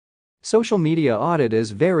Social media audit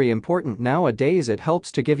is very important nowadays. It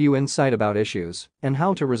helps to give you insight about issues and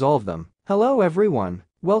how to resolve them. Hello everyone,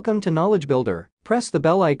 welcome to Knowledge Builder. Press the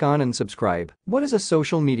bell icon and subscribe. What is a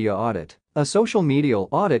social media audit? A social media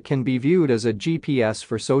audit can be viewed as a GPS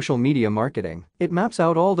for social media marketing. It maps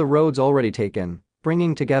out all the roads already taken,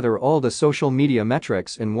 bringing together all the social media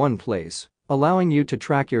metrics in one place, allowing you to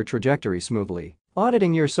track your trajectory smoothly.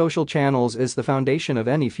 Auditing your social channels is the foundation of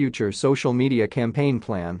any future social media campaign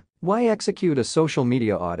plan. Why execute a social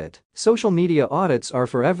media audit? Social media audits are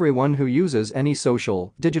for everyone who uses any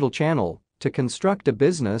digital channel to construct a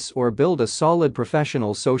business or build a solid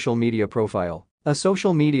professional social media profile. A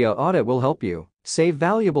social media audit will help you save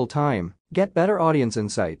valuable time, get better audience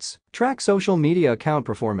insights, track social media account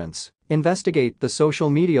performance, investigate the social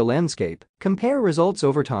media landscape, compare results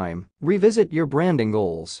over time, revisit your branding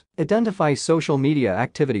goals, identify social media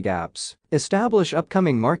activity gaps, establish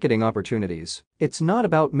upcoming marketing opportunities. It's not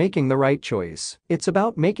about making the right choice. It's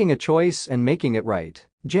about making a choice and making it right.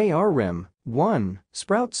 JRRIM 1.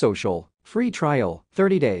 Sprout Social. Free trial,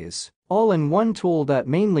 30 days. All-in-one tool that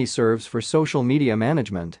mainly serves for social media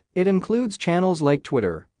management. It includes channels like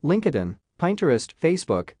Twitter, LinkedIn, Pinterest,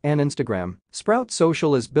 Facebook, and Instagram. Sprout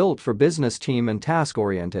Social is built for business team and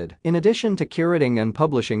task-oriented. In addition to curating and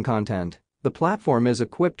publishing content, the platform is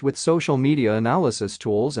equipped with social media analysis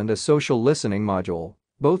tools and a social listening module,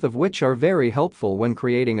 both of which are very helpful when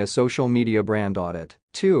creating a social media brand audit.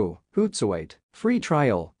 2. Hootsuite. Free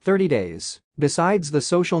trial, 30 days. Besides the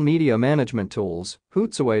social media management tools,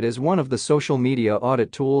 Hootsuite is one of the social media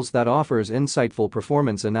audit tools that offers insightful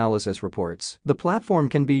performance analysis reports. The platform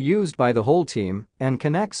can be used by the whole team and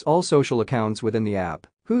connects all social accounts within the app.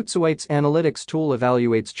 Hootsuite's analytics tool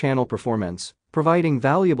evaluates channel performance, providing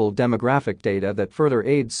valuable demographic data that further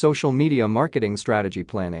aids social media marketing strategy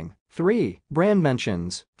planning. 3. Brand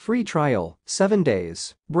Mentions. Free trial, 7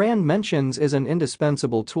 days. Brand Mentions is an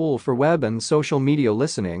indispensable tool for web and social media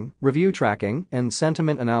listening, review tracking, and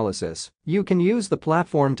sentiment analysis. You can use the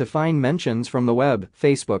platform to find mentions from the web,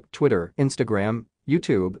 Facebook, Twitter, Instagram,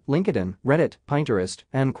 YouTube, LinkedIn, Reddit, Pinterest,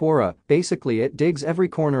 and Quora. Basically, it digs every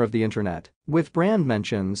corner of the internet. With brand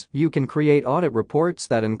mentions, you can create audit reports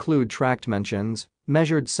that include tracked mentions,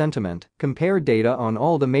 measured sentiment, compare data on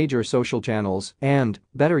all the major social channels, and,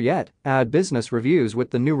 better yet, add business reviews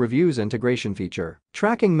with the new reviews integration feature.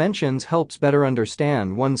 Tracking mentions helps better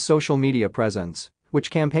understand one's social media presence,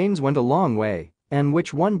 which campaigns went a long way, and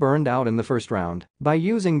which one burned out in the first round. By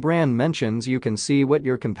using brand mentions, you can see what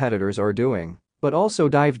your competitors are doing, but also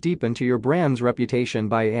dive deep into your brand's reputation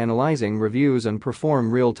by analyzing reviews and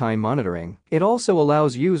perform real-time monitoring. It also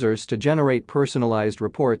allows users to generate personalized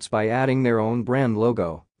reports by adding their own brand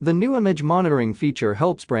logo. The new image monitoring feature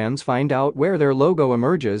helps brands find out where their logo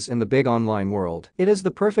emerges in the big online world. It is the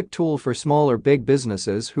perfect tool for small or big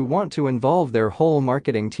businesses who want to involve their whole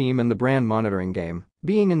marketing team in the brand monitoring game.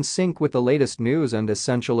 Being in sync with the latest news and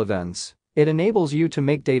essential events, it enables you to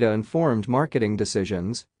make data-informed marketing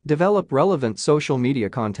decisions, develop relevant social media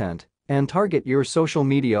content, and target your social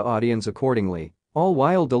media audience accordingly, all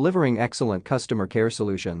while delivering excellent customer care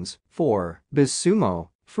solutions. 4. BizSumo.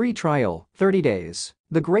 Free trial, 30 days.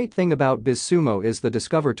 The great thing about BizSumo is the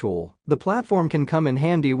Discover tool. The platform can come in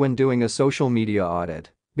handy when doing a social media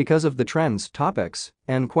audit because of the trends, topics,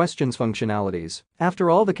 and questions functionalities. After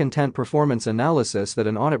all the content performance analysis that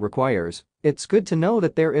an audit requires, it's good to know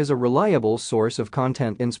that there is a reliable source of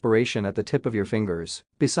content inspiration at the tip of your fingers.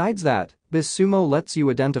 Besides that, BizSumo lets you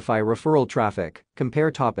identify referral traffic,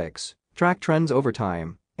 compare topics, track trends over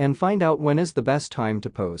time, and find out when is the best time to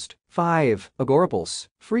post. 5. Agorapulse.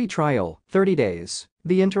 Free trial, 30 days.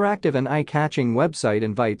 The interactive and eye-catching website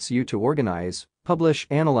invites you to organize, publish,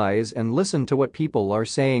 analyze, and listen to what people are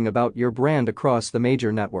saying about your brand across the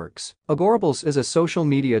major networks. Agorapulse is a social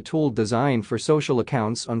media tool designed for social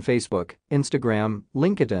accounts on Facebook, Instagram,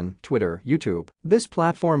 LinkedIn, Twitter, YouTube. This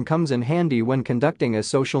platform comes in handy when conducting a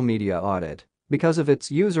social media audit because of its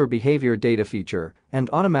user behavior data feature and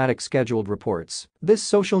automatic scheduled reports. This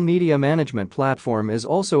social media management platform is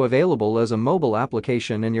also available as a mobile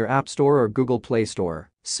application in your App Store or Google Play Store.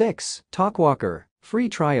 6. Talkwalker. Free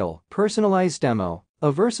trial, personalized demo.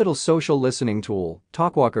 A versatile social listening tool,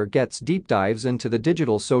 Talkwalker gets deep dives into the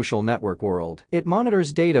digital social network world. It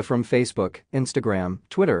monitors data from Facebook, Instagram,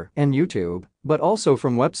 Twitter, and YouTube, but also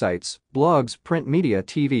from websites, blogs, print media,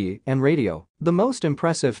 TV, and radio. The most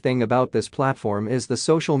impressive thing about this platform is the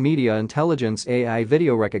social media intelligence AI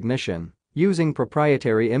video recognition, Using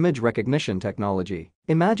proprietary image recognition technology.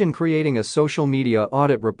 Imagine creating a social media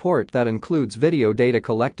audit report that includes video data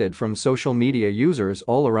collected from social media users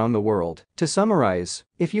all around the world. To summarize,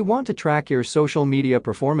 if you want to track your social media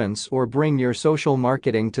performance or bring your social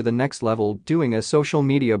marketing to the next level, doing a social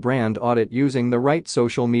media brand audit using the right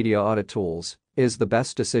social media audit tools is the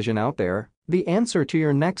best decision out there. The answer to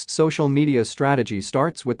your next social media strategy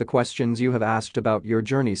starts with the questions you have asked about your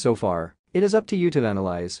journey so far. It is up to you to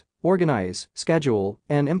analyze, organize, schedule,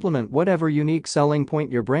 and implement whatever unique selling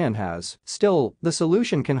point your brand has. Still, the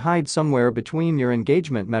solution can hide somewhere between your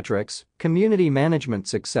engagement metrics, community management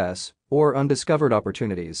success, or undiscovered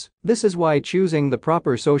opportunities. This is why choosing the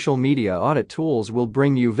proper social media audit tools will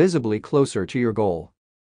bring you visibly closer to your goal.